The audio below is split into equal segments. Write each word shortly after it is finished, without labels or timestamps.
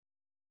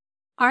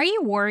Are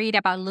you worried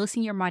about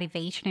losing your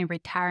motivation in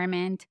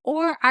retirement?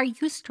 Or are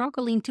you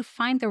struggling to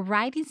find the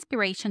right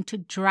inspiration to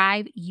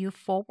drive you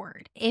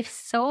forward? If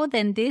so,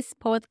 then this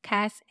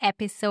podcast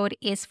episode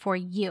is for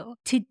you.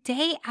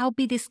 Today, I'll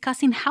be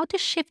discussing how to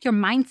shift your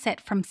mindset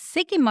from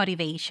seeking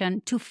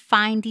motivation to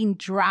finding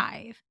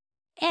drive,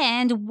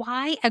 and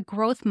why a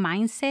growth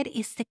mindset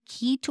is the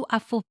key to a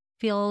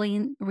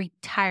fulfilling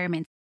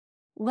retirement.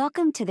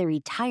 Welcome to the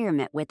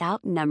Retirement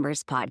Without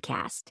Numbers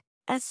podcast,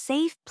 a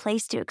safe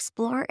place to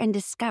explore and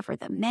discover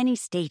the many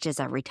stages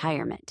of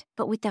retirement,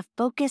 but with a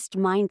focused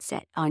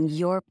mindset on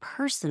your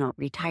personal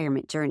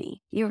retirement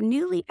journey, your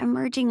newly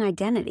emerging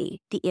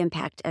identity, the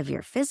impact of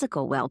your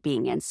physical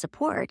well-being and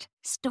support,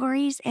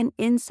 stories and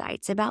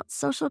insights about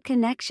social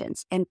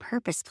connections and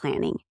purpose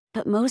planning.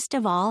 But most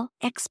of all,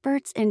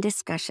 experts and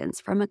discussions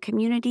from a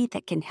community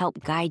that can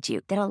help guide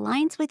you, that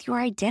aligns with your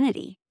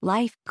identity,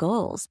 life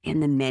goals,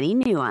 and the many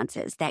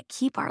nuances that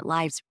keep our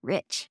lives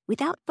rich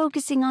without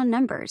focusing on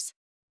numbers.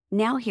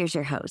 Now here's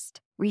your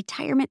host,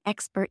 retirement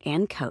expert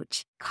and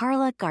coach,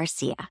 Carla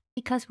Garcia.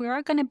 Because we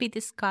are going to be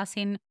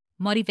discussing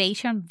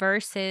motivation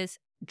versus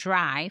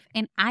drive,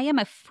 and I am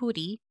a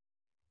foodie,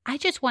 I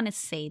just want to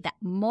say that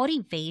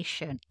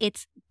motivation,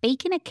 it's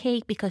baking a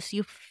cake because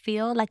you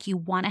feel like you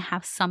want to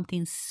have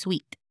something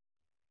sweet.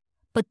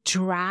 But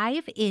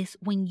drive is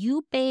when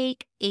you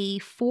bake a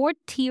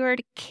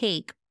 4-tiered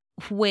cake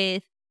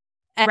with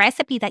a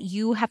recipe that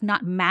you have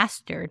not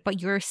mastered, but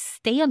you're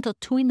stay until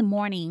 2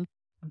 a.m.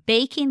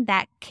 baking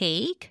that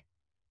cake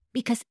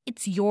because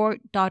it's your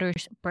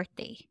daughter's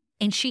birthday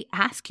and she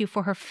asks you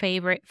for her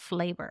favorite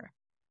flavor.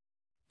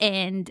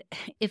 And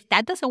if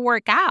that doesn't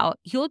work out,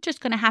 you're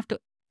just going to have to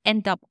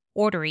end up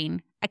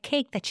ordering a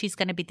cake that she's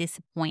going to be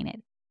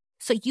disappointed.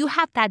 So you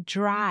have that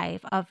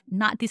drive of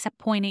not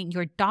disappointing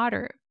your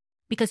daughter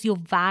because you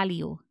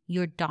value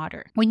your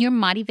daughter. When you're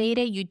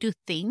motivated, you do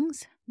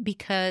things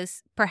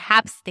because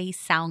perhaps they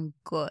sound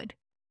good.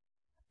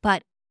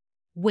 But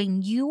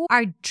when you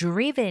are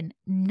driven,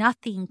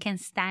 nothing can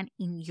stand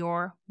in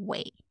your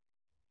way.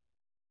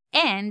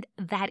 And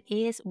that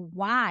is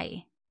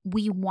why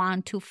we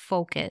want to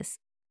focus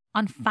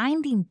on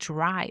finding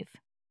drive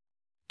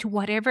to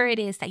whatever it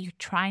is that you're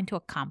trying to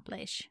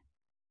accomplish.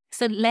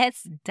 So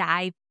let's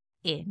dive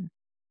in,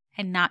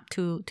 and not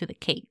to the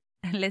cake.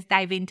 Let's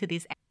dive into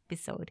this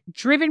episode.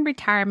 Driven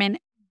retirement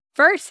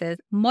versus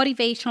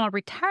motivational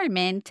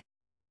retirement.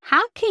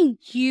 How can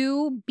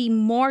you be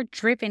more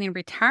driven in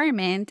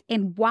retirement,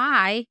 and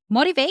why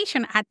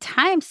motivation at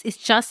times is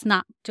just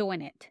not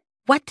doing it?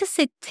 What does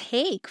it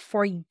take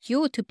for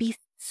you to be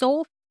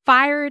so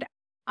fired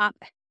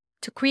up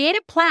to create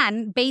a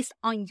plan based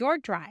on your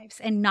drives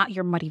and not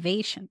your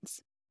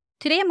motivations?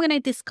 Today, I'm going to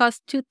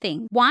discuss 2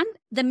 things. 1,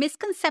 the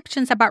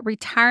misconceptions about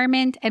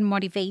retirement and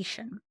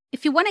motivation.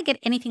 If you want to get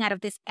anything out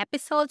of this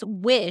episode,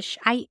 which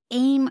I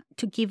aim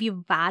to give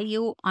you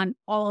value on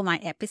all of my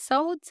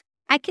episodes,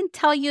 I can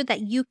tell you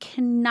that you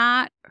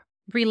cannot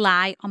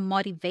rely on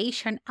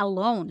motivation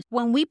alone.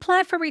 When we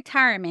plan for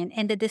retirement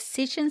and the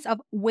decisions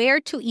of where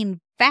to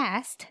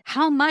invest,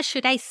 how much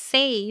should I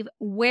save,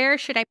 where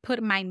should I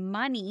put my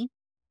money,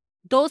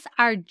 those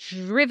are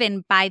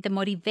driven by the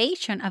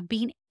motivation of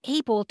being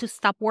able to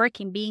stop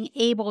working, being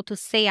able to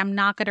say, I'm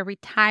not going to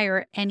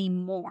retire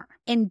anymore.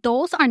 And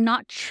those are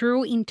not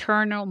true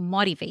internal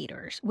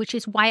motivators, which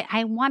is why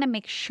I want to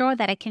make sure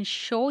that I can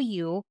show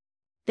you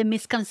the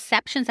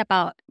misconceptions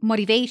about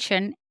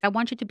motivation. I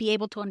want you to be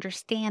able to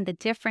understand the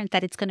difference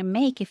that it's going to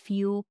make if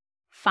you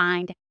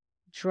find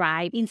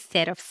drive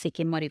instead of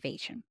seeking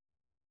motivation.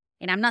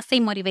 And I'm not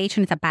saying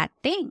motivation is a bad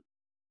thing,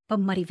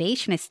 but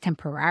motivation is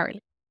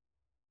temporary.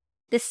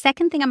 The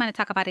second thing I'm going to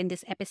talk about in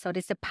this episode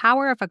is the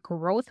power of a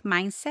growth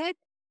mindset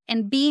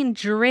and being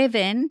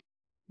driven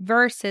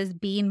versus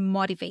being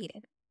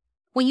motivated.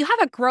 When you have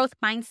a growth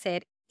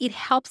mindset, it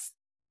helps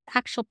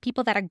actual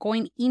people that are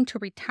going into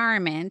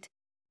retirement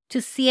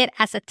to see it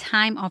as a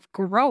time of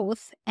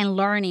growth and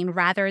learning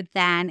rather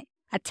than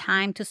a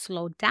time to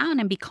slow down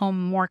and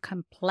become more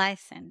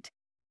complacent.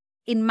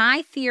 In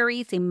my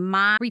theories, in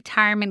my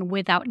retirement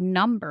without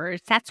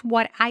numbers, that's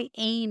what I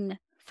aim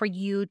for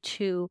you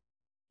to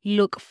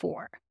look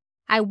for.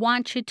 I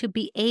want you to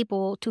be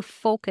able to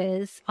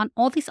focus on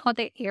all these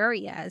other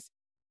areas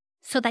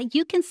so that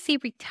you can see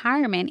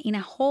retirement in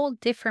a whole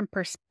different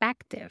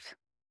perspective.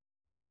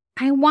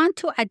 I want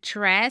to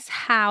address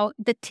how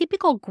the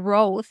typical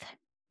growth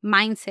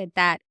mindset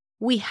that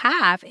we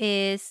have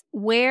is,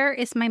 where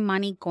is my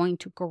money going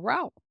to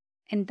grow?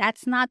 And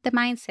that's not the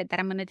mindset that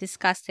I'm going to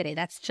discuss today.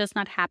 That's just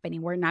not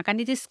happening. We're not going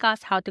to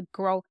discuss how to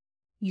grow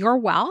your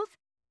wealth.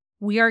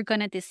 We are going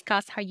to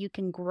discuss how you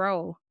can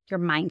grow your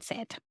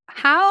mindset.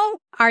 How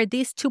are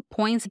these 2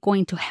 points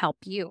going to help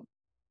you?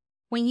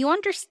 When you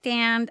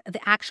understand the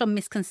actual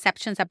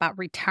misconceptions about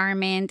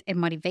retirement and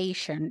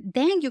motivation,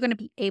 then you're going to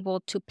be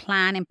able to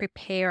plan and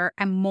prepare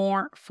a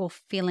more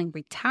fulfilling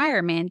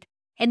retirement.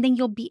 And then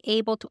you'll be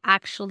able to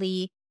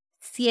actually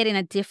see it in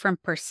a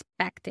different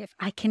perspective.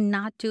 I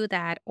cannot do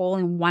that all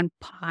in one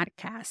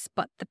podcast,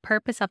 but the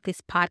purpose of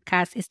this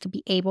podcast is to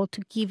be able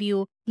to give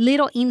you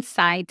little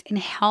insight and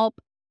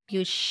help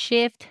you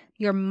shift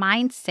your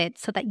mindset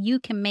so that you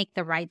can make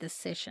the right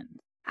decision.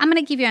 I'm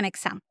going to give you an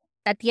example.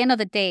 At the end of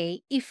the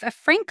day, if a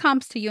friend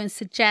comes to you and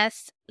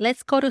suggests,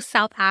 let's go to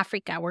South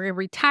Africa, we're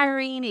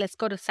retiring, let's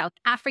go to South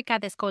Africa,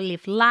 let's go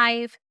live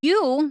life,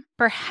 you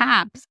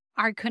perhaps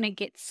are going to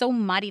get so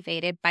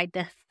motivated by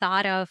the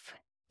thought of,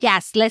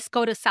 yes, let's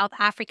go to South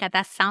Africa.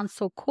 That sounds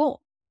so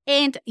cool.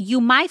 And you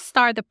might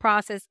start the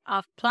process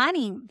of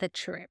planning the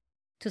trip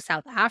to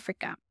South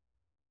Africa.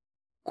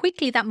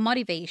 Quickly, that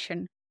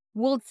motivation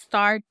will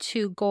start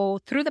to go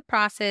through the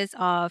process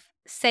of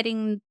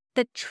setting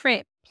the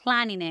trip,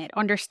 planning it,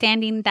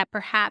 understanding that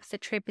perhaps the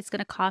trip is going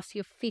to cost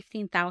you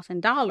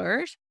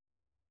 $15,000.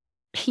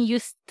 You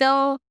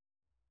still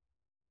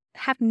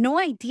have no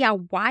idea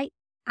why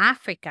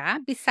Africa,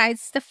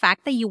 besides the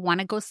fact that you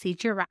want to go see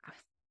giraffes.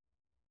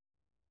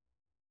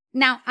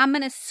 Now, I'm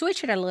going to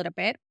switch it a little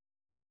bit,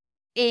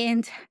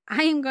 and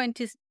I am going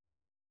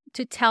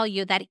to tell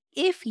you that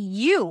if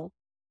you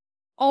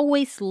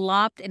always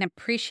loved and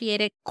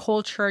appreciated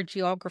culture,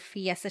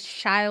 geography as a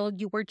child,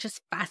 you were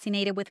just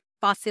fascinated with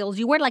fossils,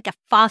 you were like a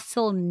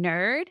fossil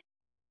nerd,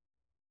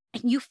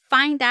 and you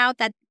find out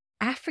that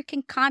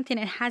African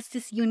continent has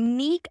this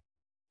unique,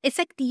 it's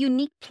like the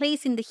unique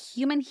place in the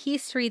human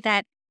history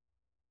that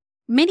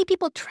many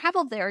people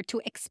travel there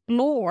to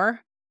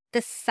explore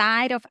the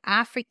side of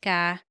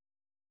Africa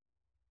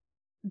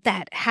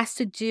that has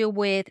to do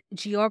with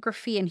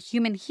geography and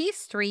human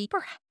history.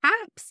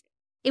 Perhaps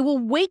it will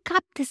wake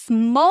up this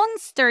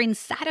monster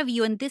inside of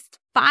you and this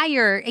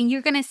fire, and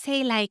you're going to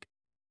say like,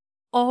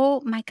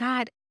 oh my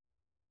God,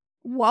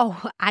 whoa,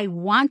 I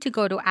want to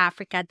go to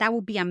Africa. That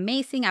would be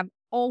amazing. I've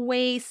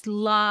always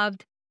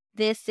loved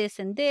this,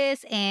 and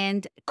this,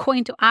 and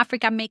going to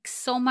Africa makes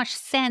so much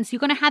sense. You're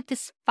going to have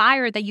this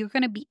fire that you're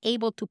going to be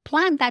able to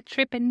plan that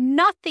trip and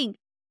nothing.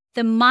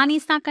 The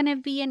money's not going to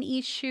be an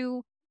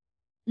issue.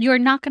 You're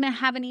not going to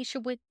have an issue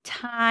with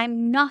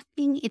time.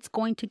 Nothing is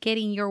going to get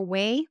in your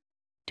way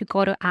to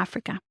go to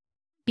Africa,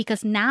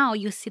 because now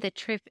you see the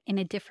trip in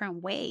a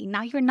different way.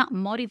 Now you're not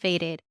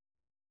motivated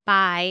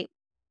by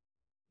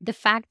the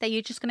fact that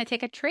you're just going to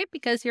take a trip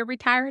because you're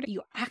retired.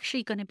 You're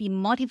actually going to be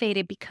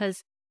motivated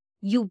because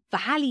you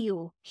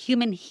value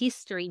human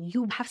history.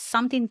 You have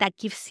something that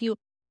gives you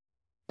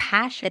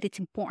passion, that it's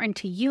important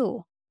to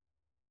you.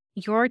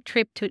 Your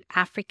trip to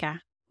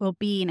Africa will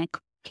be in a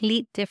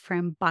complete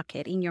different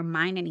bucket in your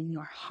mind and in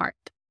your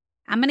heart.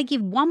 I'm going to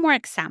give one more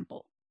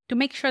example to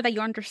make sure that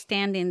you're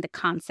understanding the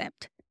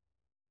concept.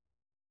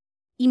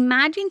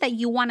 Imagine that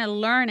you want to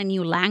learn a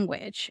new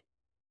language.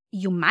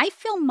 You might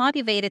feel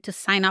motivated to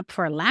sign up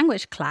for a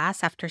language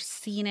class after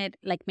seeing it,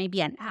 like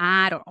maybe an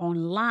ad or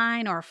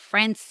online, or a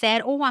friend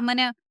said, oh, I'm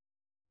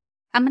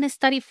gonna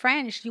study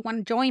French. You want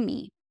to join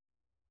me?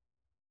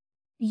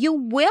 You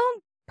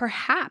will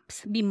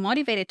perhaps be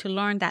motivated to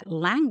learn that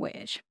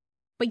language,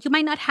 but you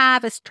might not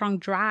have a strong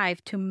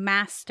drive to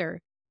master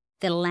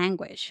the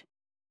language.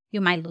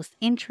 You might lose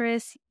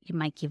interest. You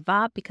might give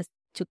up because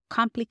it's too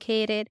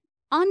complicated.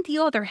 On the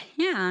other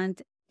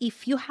hand,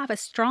 if you have a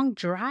strong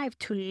drive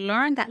to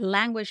learn that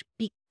language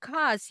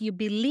because you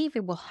believe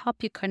it will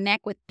help you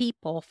connect with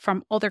people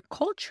from other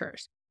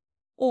cultures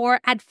or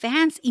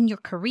advance in your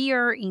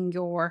career, in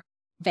your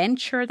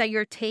venture that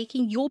you're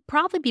taking, you'll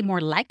probably be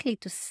more likely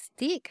to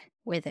stick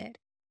with it.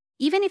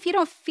 Even if you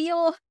don't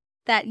feel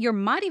that you're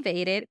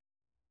motivated,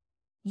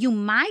 you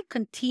might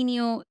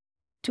continue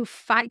to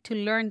fight to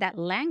learn that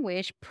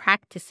language,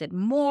 practice it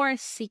more,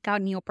 seek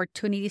out new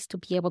opportunities to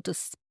be able to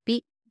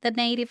speak the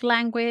native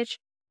language.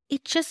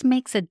 It just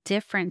makes a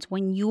difference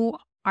when you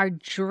are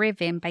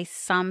driven by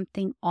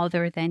something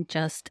other than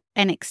just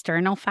an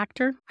external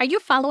factor. Are you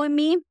following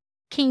me?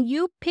 Can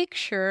you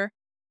picture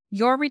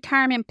your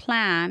retirement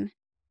plan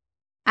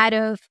out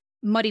of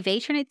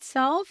motivation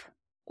itself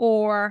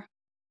or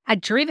a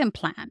driven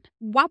plan?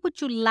 What would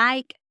you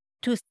like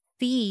to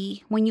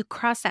see when you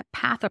cross that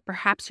path, or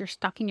perhaps you're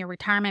stuck in your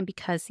retirement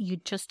because you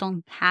just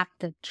don't have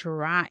the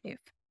drive?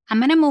 I'm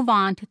going to move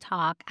on to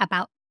talk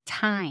about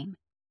time.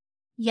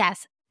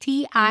 Yes,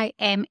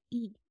 time.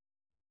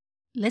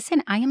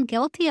 Listen, I am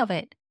guilty of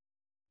it.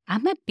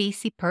 I'm a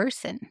busy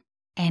person,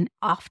 and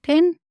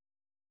often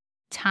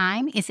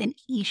time is an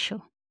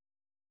issue.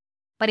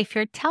 But if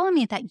you're telling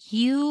me that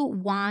you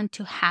want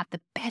to have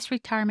the best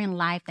retirement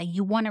life, that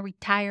you want to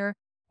retire,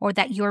 or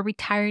that you're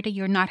retired and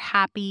you're not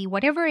happy,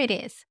 whatever it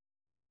is,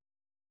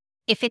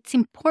 if it's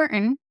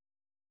important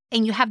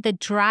and you have the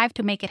drive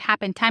to make it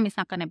happen, time is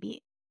not going to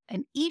be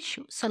an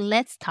issue. So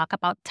let's talk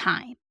about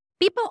time.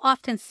 People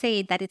often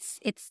say that it's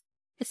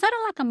not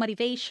a lack of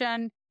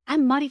motivation.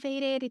 I'm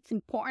motivated, it's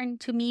important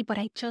to me, but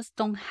I just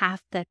don't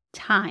have the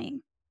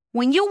time.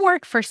 When you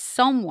work for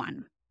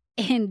someone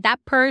and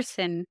that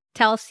person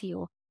tells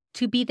you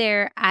to be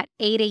there at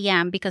 8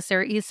 a.m. because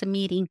there is a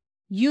meeting,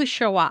 you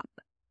show up.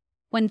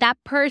 When that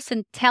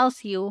person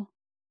tells you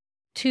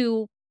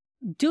to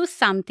do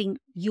something,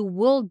 you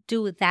will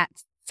do that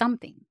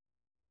something.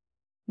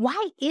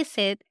 Why is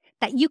it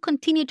that you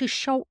continue to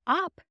show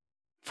up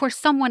for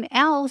someone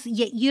else,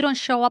 yet you don't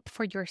show up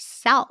for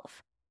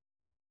yourself?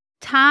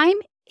 Time,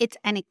 it's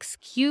an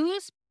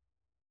excuse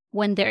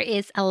when there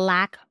is a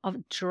lack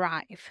of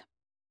drive.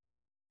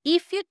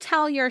 If you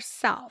tell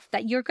yourself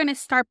that you're going to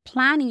start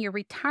planning your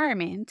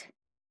retirement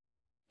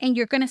and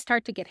you're going to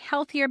start to get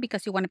healthier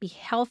because you want to be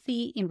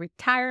healthy in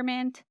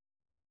retirement,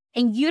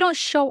 and you don't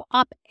show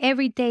up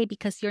every day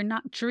because you're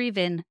not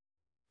driven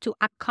to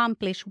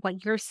accomplish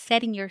what you're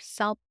setting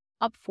yourself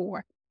up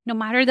for, no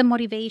matter the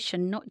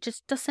motivation, no,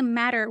 just doesn't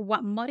matter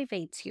what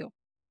motivates you,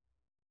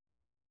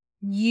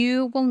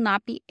 you will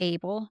not be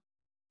able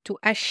to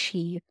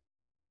achieve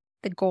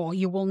the goal.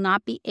 You will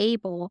not be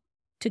able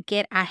to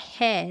get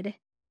ahead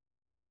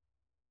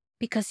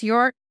because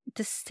your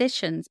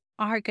decisions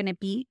are going to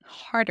be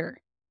harder.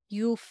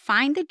 You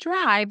find the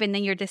drive and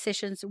then your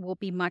decisions will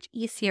be much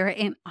easier.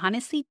 And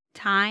honestly,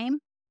 time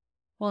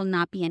will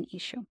not be an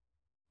issue.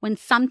 When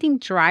something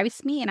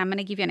drives me, and I'm going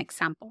to give you an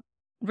example.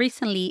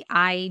 Recently,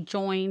 I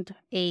joined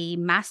a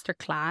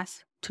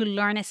masterclass to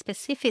learn a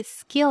specific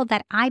skill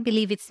that I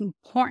believe it's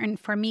important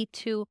for me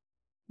to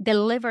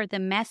deliver the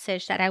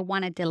message that I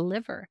want to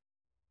deliver.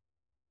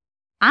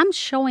 I'm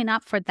showing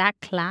up for that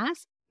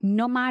class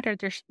no matter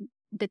there's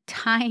the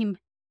time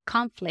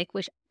conflict,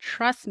 which,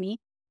 trust me,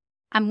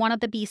 I'm one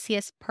of the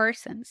busiest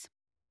persons.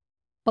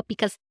 But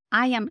because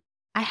I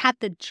have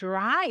the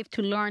drive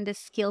to learn the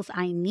skills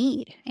I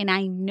need, and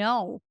I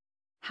know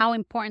how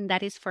important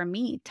that is for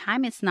me,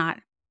 time is not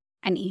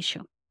an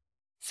issue.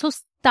 So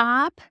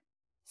stop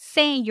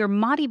saying you're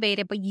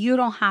motivated, but you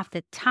don't have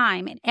the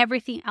time and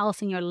everything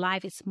else in your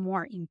life is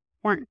more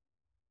important.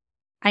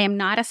 I am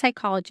not a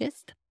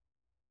psychologist,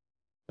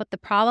 but the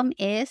problem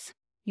is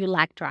you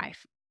lack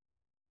drive.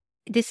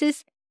 This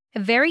is a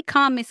very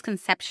common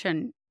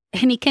misconception,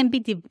 and it can be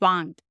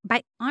debunked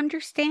by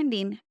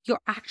understanding your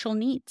actual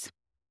needs.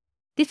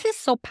 This is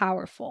so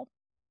powerful.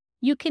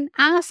 You can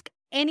ask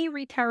any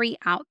retiree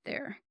out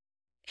there.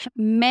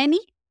 Many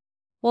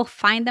will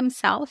find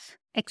themselves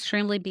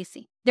extremely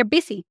busy. They're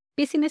busy,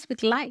 busyness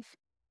with life.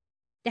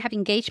 They have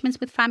engagements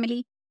with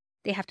family.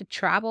 They have to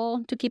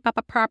travel to keep up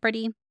a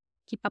property,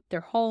 keep up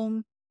their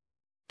home.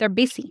 They're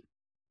busy.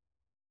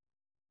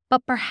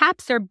 But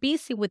perhaps they're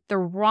busy with the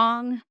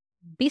wrong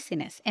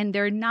busyness, and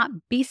they're not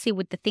busy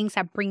with the things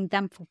that bring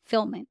them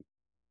fulfillment.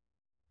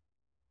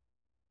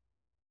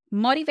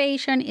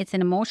 Motivation is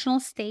an emotional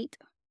state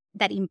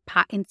that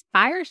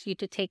inspires you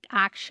to take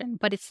action,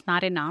 but it's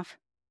not enough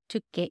to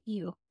get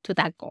you to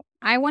that goal.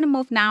 I want to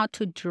move now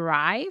to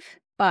drive,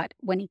 but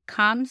when it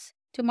comes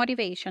to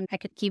motivation, I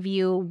could give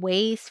you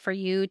ways for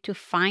you to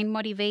find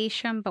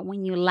motivation, but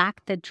when you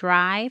lack the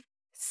drive,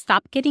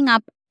 stop getting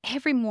up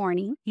every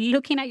morning,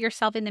 looking at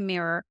yourself in the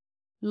mirror,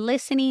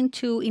 listening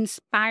to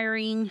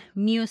inspiring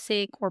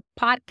music or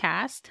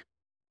podcast,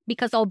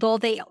 because although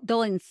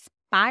they'll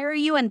inspire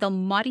you and they'll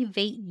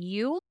motivate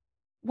you,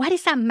 what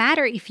does that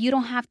matter if you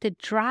don't have the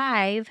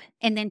drive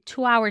and then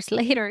 2 hours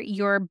later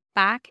you're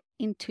back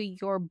into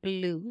your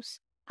blues?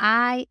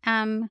 I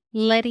am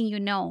letting you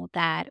know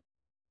that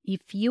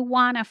if you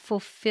want a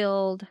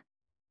fulfilled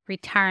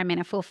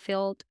retirement, a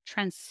fulfilled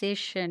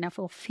transition, a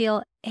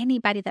fulfilled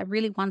anybody that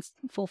really wants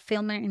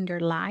fulfillment in their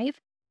life,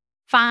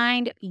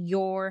 find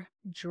your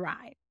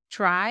drive.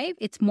 Drive,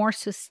 it's more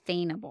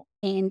sustainable,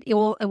 and it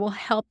will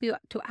help you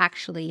to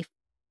actually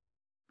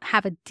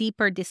have a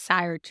deeper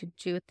desire to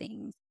do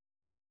things.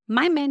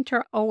 My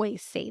mentor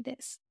always say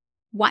this: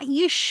 what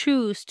you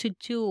choose to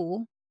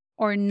do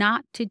or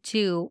not to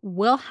do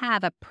will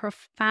have a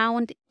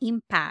profound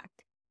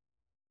impact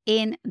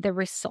in the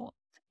result,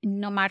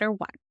 no matter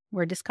what.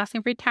 We're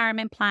discussing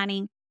retirement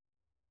planning,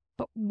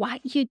 but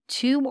what you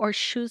do or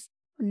choose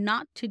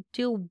not to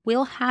do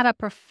will have a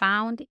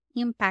profound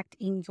impact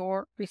in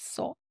your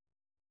result.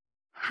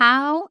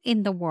 How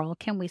in the world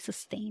can we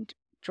sustain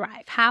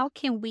drive? How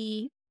can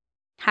we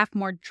have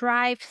more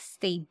drive,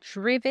 stay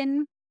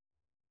driven?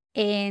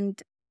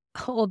 And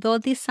although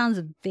this sounds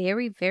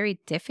very, very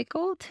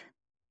difficult,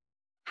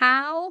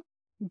 how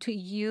do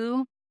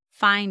you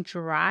find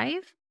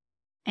drive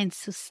and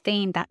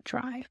sustain that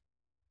drive?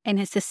 And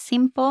it's as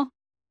simple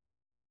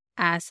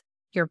as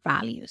your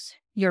values,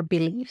 your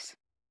beliefs,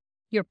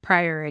 your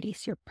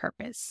priorities, your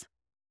purpose.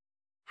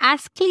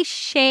 As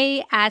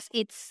cliche as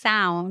it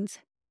sounds,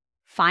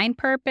 find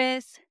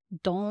purpose.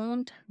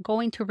 Don't go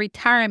into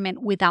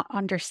retirement without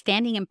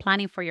understanding and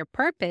planning for your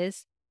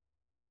purpose.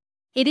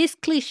 It is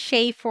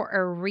cliche for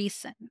a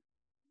reason.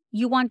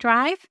 You want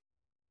drive?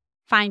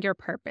 Find your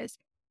purpose.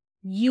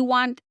 You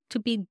want to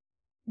be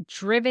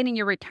driven in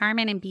your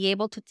retirement and be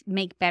able to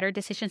make better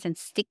decisions and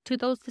stick to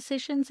those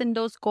decisions and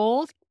those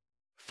goals?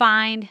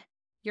 Find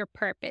your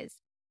purpose.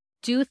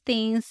 Do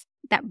things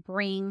that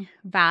bring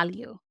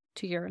value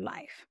to your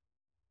life.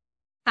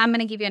 I'm going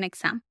to give you an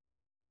example.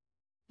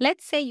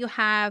 Let's say you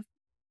have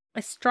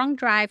a strong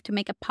drive to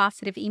make a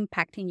positive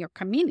impact in your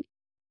community.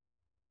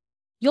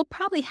 You'll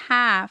probably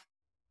have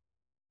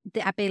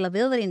the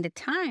availability and the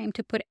time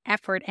to put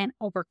effort and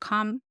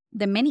overcome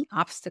the many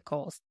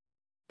obstacles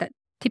that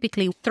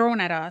typically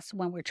thrown at us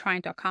when we're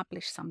trying to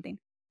accomplish something.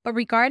 But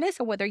regardless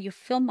of whether you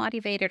feel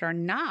motivated or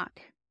not,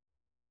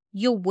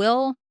 you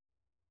will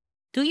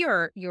do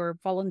your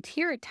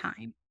volunteer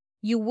time.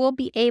 You will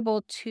be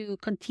able to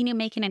continue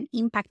making an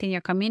impact in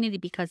your community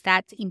because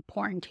that's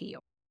important to you.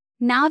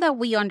 Now that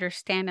we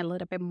understand a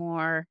little bit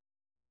more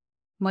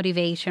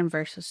motivation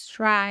versus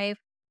drive,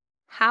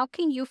 how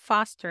can you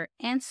foster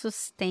and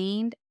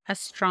sustain a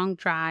strong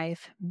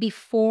drive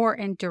before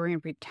and during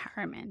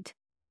retirement?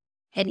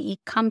 And it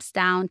comes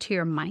down to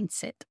your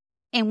mindset.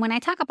 And when I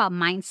talk about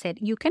mindset,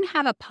 you can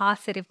have a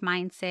positive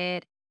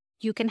mindset.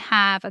 You can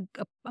have a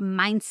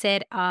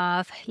mindset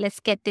of, let's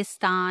get this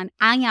done.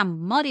 I am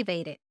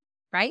motivated,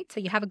 right? So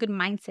you have a good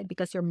mindset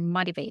because you're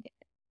motivated.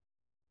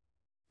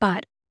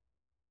 But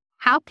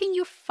how can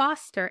you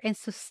foster and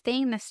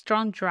sustain a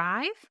strong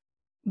drive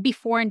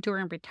before and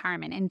during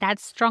retirement? And that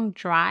strong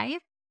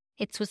drive,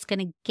 it's what's going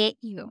to get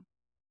you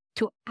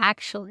to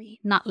actually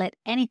not let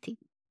anything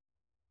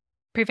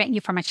prevent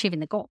you from achieving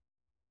the goal.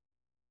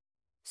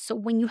 So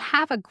when you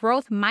have a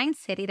growth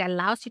mindset, it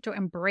allows you to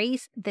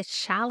embrace the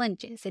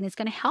challenges, and it's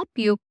going to help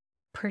you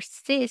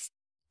persist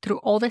through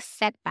all the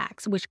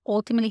setbacks, which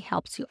ultimately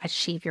helps you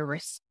achieve your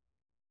risk.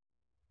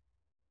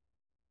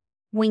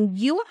 When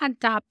you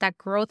adopt that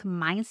growth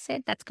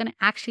mindset, that's going to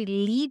actually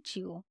lead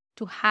you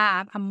to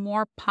have a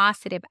more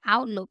positive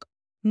outlook,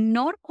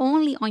 not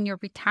only on your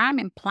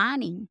retirement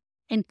planning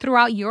and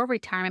throughout your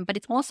retirement, but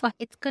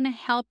it's going to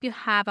help you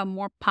have a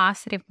more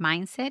positive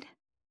mindset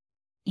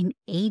in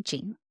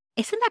aging.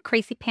 Isn't that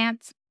crazy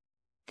pants?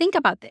 Think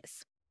about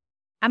this.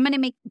 I'm going to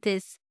make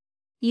this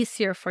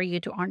easier for you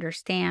to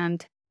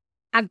understand.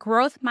 A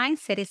growth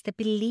mindset is the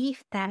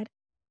belief that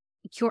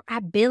your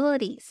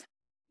abilities,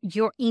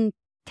 your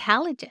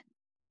intelligence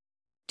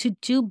to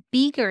do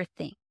bigger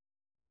things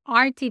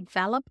are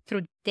developed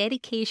through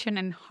dedication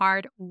and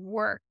hard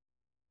work.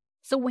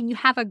 So when you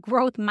have a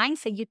growth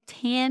mindset, you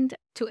tend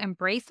to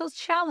embrace those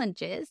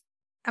challenges.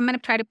 I'm going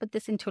to try to put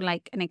this into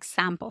like an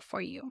example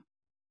for you.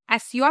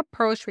 As you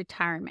approach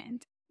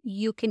retirement,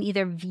 you can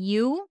either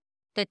view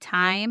the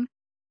time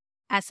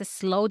as a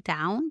slow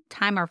down,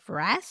 time of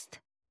rest.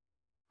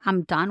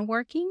 I'm done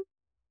working.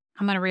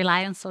 I'm going to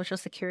rely on Social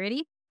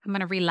Security. I'm going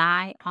to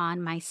rely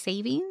on my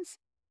savings.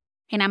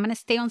 And I'm going to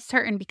stay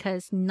uncertain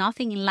because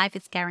nothing in life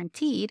is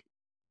guaranteed.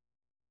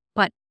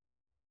 But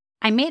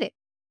I made it.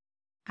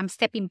 I'm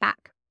stepping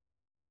back.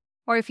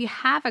 Or if you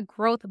have a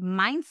growth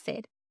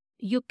mindset,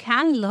 you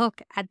can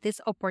look at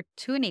this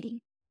opportunity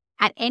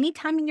at any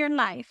time in your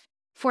life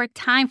for a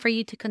time for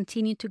you to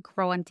continue to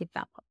grow and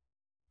develop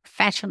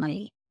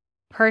professionally,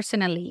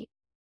 personally.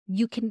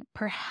 You can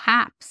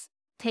perhaps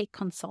take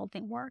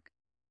consulting work.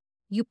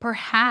 You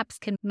perhaps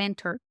can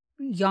mentor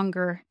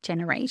younger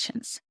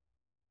generations.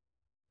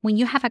 When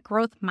you have a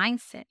growth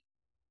mindset,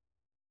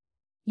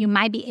 you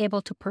might be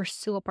able to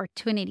pursue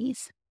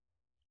opportunities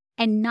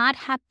and not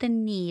have the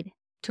need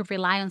to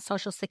rely on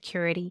Social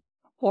Security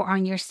or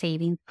on your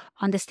savings,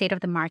 on the state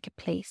of the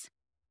marketplace.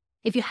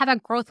 If you have a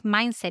growth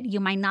mindset,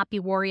 you might not be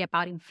worried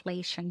about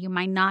inflation. You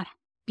might not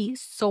be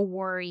so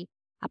worried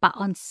about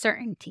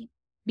uncertainty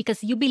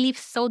because you believe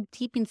so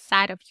deep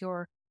inside of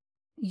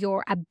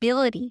your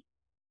ability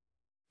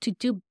to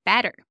do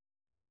better.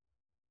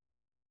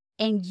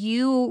 And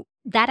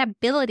that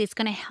ability is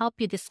going to help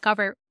you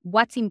discover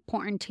what's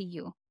important to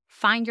you,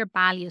 find your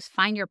values,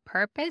 find your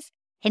purpose.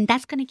 And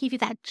that's going to give you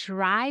that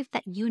drive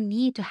that you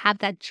need to have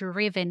that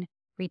driven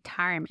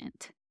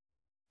retirement.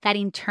 That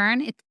in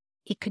turn,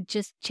 it could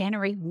just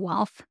generate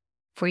wealth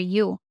for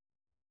you.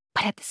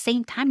 But at the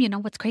same time, you know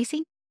what's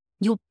crazy?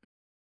 You'll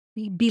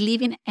be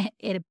living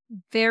a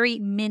very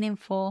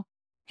meaningful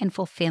and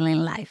fulfilling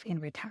life in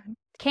retirement.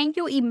 Can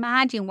you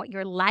imagine what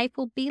your life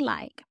will be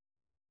like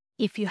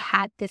if you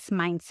had this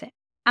mindset?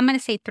 I'm going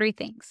to say 3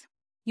 things.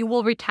 You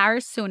will retire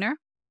sooner.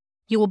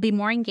 You will be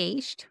more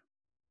engaged.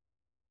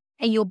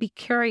 And you'll be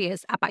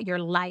curious about your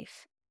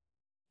life.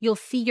 You'll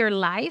see your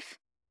life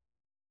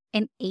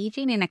and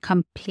aging in a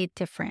complete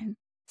different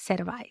set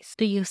of eyes.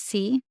 Do you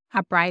see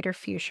a brighter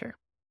future?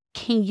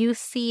 Can you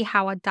see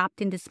how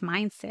adopting this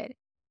mindset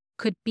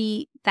could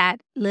be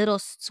that little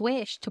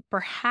switch to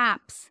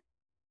perhaps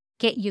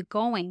get you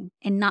going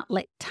and not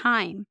let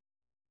time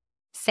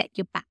set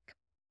you back?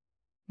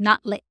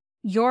 Not let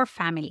your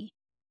family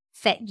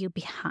set you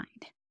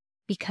behind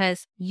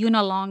because you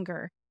no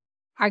longer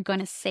are going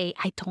to say,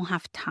 I don't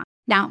have time.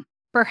 Now,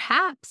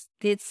 perhaps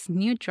this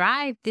new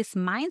drive, this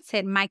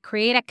mindset might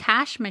create a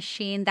cash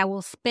machine that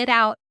will spit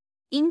out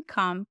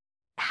income,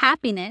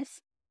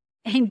 happiness,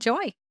 and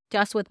joy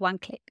just with one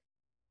click.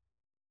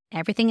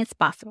 Everything is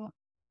possible.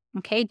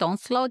 Okay, don't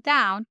slow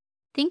down.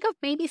 Think of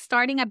maybe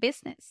starting a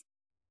business.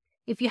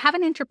 If you have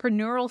an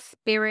entrepreneurial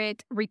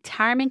spirit,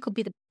 retirement could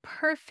be the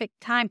perfect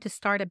time to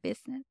start a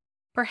business.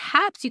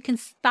 Perhaps you can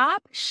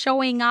stop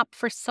showing up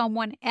for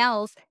someone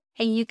else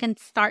and you can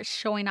start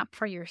showing up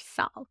for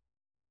yourself.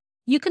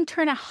 You can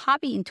turn a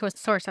hobby into a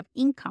source of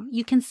income.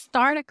 You can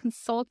start a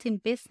consulting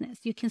business.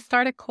 You can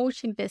start a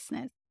coaching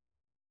business,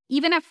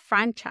 even a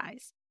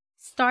franchise.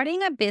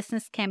 Starting a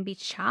business can be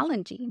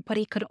challenging, but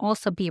it could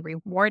also be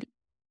rewarding.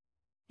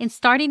 And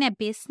starting a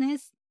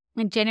business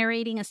and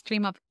generating a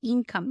stream of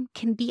income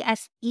can be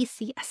as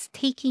easy as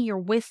taking your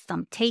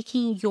wisdom,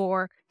 taking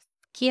your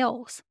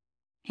skills,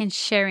 and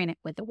sharing it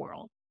with the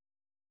world.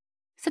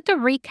 So to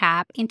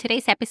recap, in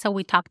today's episode,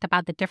 we talked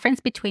about the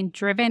difference between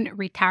driven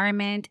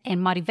retirement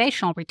and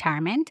motivational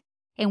retirement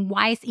and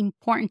why it's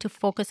important to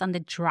focus on the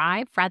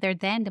drive rather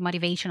than the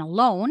motivation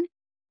alone.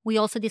 We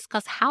also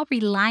discussed how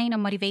relying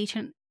on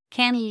motivation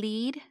can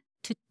lead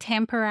to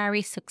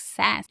temporary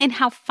success and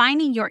how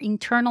finding your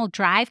internal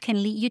drive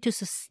can lead you to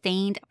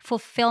sustained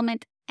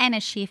fulfillment and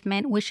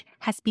achievement, which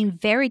has been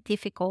very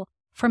difficult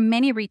for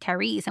many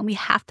retirees. And we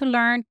have to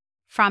learn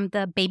from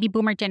the baby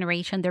boomer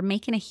generation. They're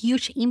making a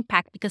huge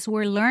impact because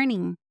we're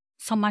learning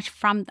so much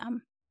from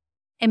them.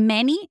 And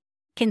many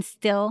can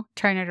still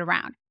turn it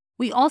around.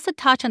 We also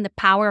touch on the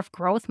power of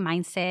growth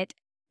mindset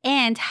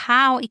and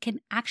how it can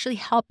actually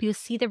help you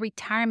see the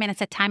retirement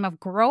as a time of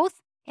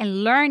growth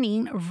and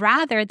learning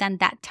rather than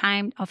that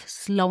time of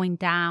slowing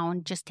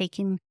down, just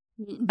taking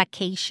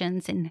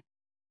vacations and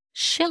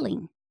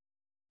chilling.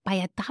 By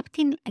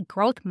adopting a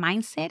growth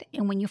mindset,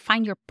 and when you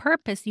find your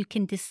purpose, you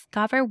can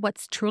discover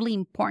what's truly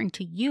important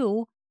to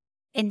you,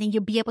 and then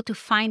you'll be able to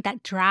find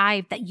that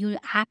drive that you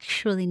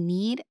actually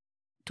need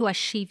to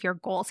achieve your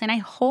goals. And I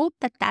hope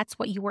that that's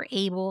what you were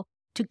able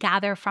to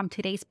gather from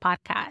today's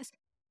podcast.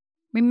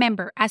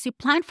 Remember, as you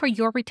plan for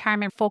your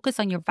retirement, focus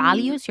on your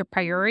values, your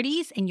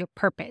priorities, and your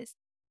purpose.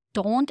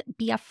 Don't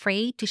be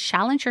afraid to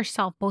challenge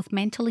yourself both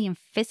mentally and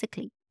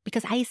physically,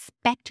 because I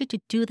expect you to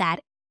do that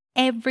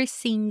every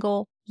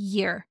single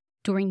year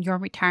during your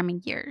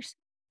retirement years.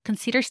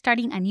 Consider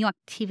starting a new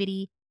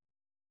activity,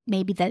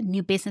 maybe the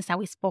new business that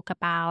we spoke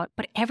about,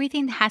 but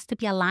everything has to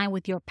be aligned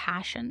with your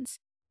passions.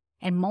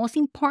 And most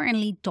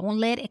importantly, don't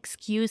let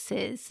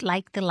excuses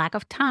like the lack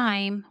of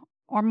time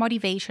or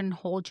motivation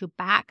hold you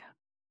back.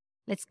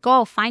 Let's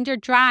go. Find your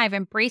drive.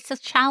 Embrace the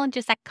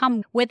challenges that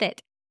come with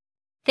it.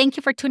 Thank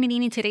you for tuning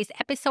in today's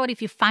episode. If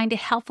you find it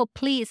helpful,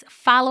 please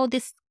follow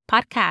this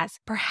podcast.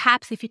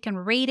 Perhaps if you can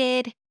rate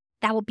it,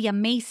 that would be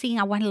amazing.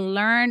 I want to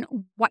learn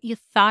what you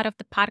thought of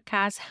the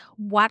podcast,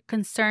 what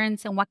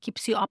concerns and what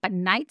keeps you up at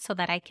night so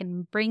that I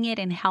can bring it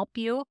and help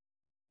you.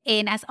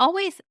 And as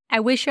always, I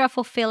wish you a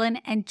fulfilling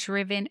and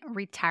driven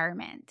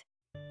retirement.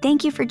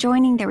 Thank you for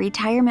joining the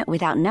Retirement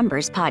Without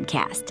Numbers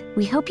podcast.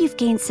 We hope you've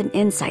gained some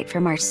insight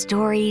from our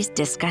stories,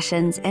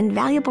 discussions, and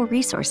valuable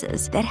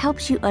resources that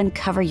helps you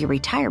uncover your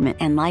retirement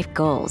and life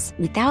goals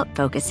without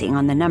focusing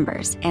on the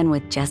numbers. And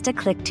with just a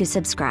click to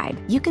subscribe,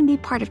 you can be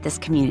part of this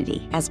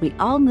community as we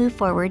all move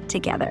forward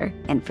together.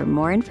 And for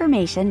more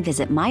information,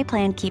 visit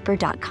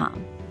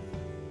myplankeeper.com.